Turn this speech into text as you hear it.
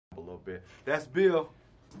That's Bill.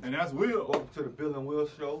 And that's Will. Welcome to the Bill and Will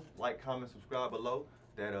Show. Like, comment, subscribe below.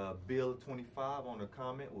 That Bill 25 on the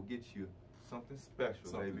comment will get you something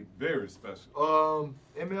special, baby. Very special.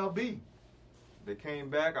 MLB. They came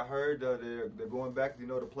back. I heard they're going back. You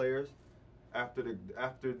know, the players after the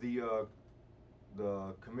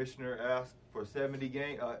commissioner asked for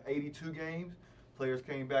 82 games. Players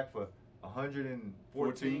came back for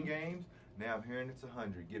 114 games. Now I'm hearing it's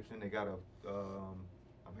 100. Gibson, they got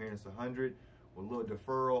I'm hearing it's 100 with a little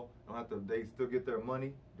deferral. They still get their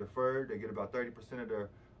money deferred. They get about 30% of their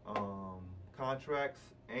contracts.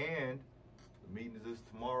 And the meeting is this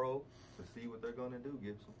tomorrow to see what they're going to do,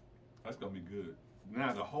 Gibson. That's going to be good.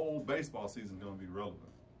 Now the whole baseball season is going to be relevant.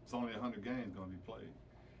 It's only 100 games going to be played.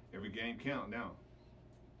 Every game count now.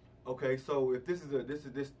 Okay, so if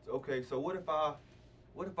okay, so what if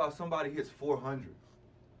somebody hits 400?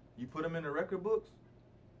 You put them in the record books?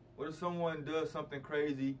 What if someone does something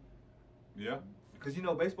crazy? Yeah. Because you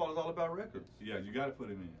know baseball is all about records. Yeah, you got to put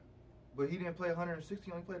him in. But he didn't play 160,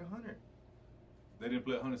 he only played 100. They didn't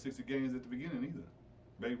play 160 games at the beginning either.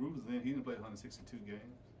 Babe Ruth was in, he didn't play 162 games.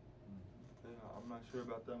 Yeah, I'm not sure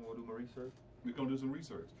about that. I'm going to do my research. We're going to do some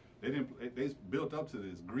research. They built up to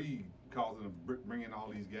this. Greed causing them to bring in all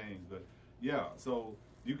these games. But yeah, so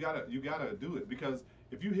you gotta do it, because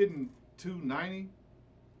if you hitting 290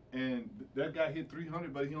 and that guy hit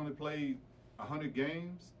 300 but he only played 100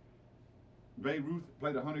 games, Babe Ruth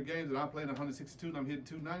played 100 games and I played 162 and I'm hitting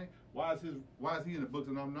 290, why is he in the books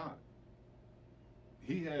and I'm not?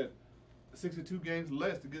 He had 62 games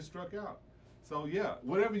less to get struck out. So yeah,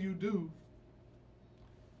 whatever you do,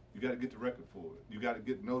 you got to get the record for it. You got to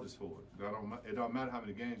get notice for it. It don't matter how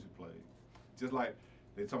many games you play. Just like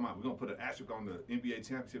they talking about, we're going to put an asterisk on the NBA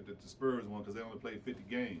championship that the Spurs won because they only played 50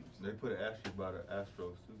 games. They put an asterisk by the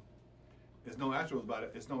Astros, too. It's no asterisk about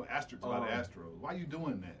it. It's no asterisk by the Astros. Why are you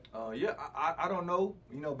doing that? Yeah, I don't know.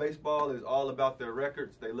 You know, baseball is all about their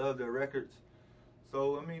records. They love their records.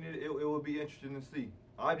 So, I mean, it will be interesting to see.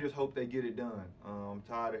 I just hope they get it done. I'm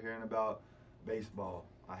tired of hearing about baseball.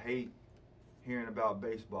 I hate hearing about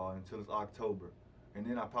baseball until it's October, and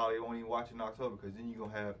then I probably won't even watch it in October, because then we're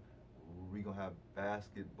gonna have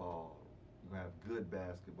basketball. We're gonna have good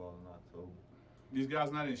basketball in October. These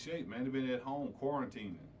guys not in shape, man. They've been at home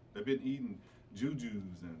quarantining. They've been eating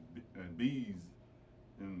jujus and bees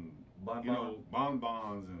and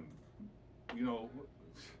bonbons and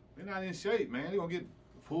they're not in shape, man. They're gonna get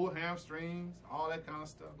pulled hamstrings, all that kind of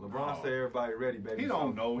stuff. LeBron said everybody ready, baby. He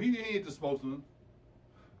don't know. He ain't the spokesman.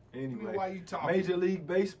 Anyway, why you talking? Major League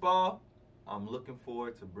Baseball, I'm looking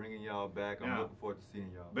forward to bringing y'all back. I'm looking forward to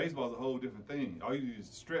seeing y'all. Baseball's a whole different thing. All you do is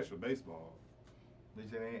stretch for baseball. They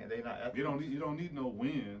say they not athletes. You don't need no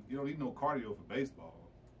wind. You don't need no cardio for baseball.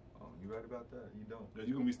 Oh, you right about that. You don't. Because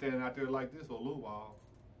you're gonna be standing out there like this for a little while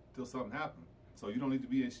till something happens. So you don't need to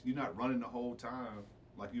be. You're not running the whole time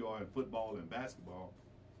like you are in football and basketball.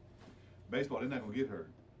 Baseball, they're not gonna get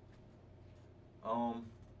hurt. You're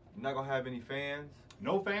not gonna have any fans.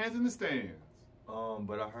 No fans in the stands.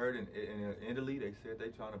 But I heard in Italy they said they're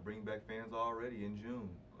trying to bring back fans already in June,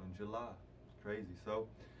 in July. It's crazy. So,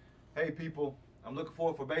 hey people, I'm looking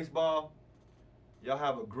forward for baseball. Y'all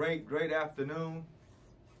have a great afternoon.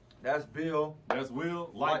 That's Bill. That's Will.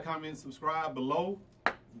 Like, comment, subscribe below.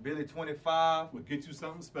 Billy 25. We'll get you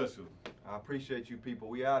something special. I appreciate you people.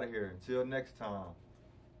 We out of here. Until next time.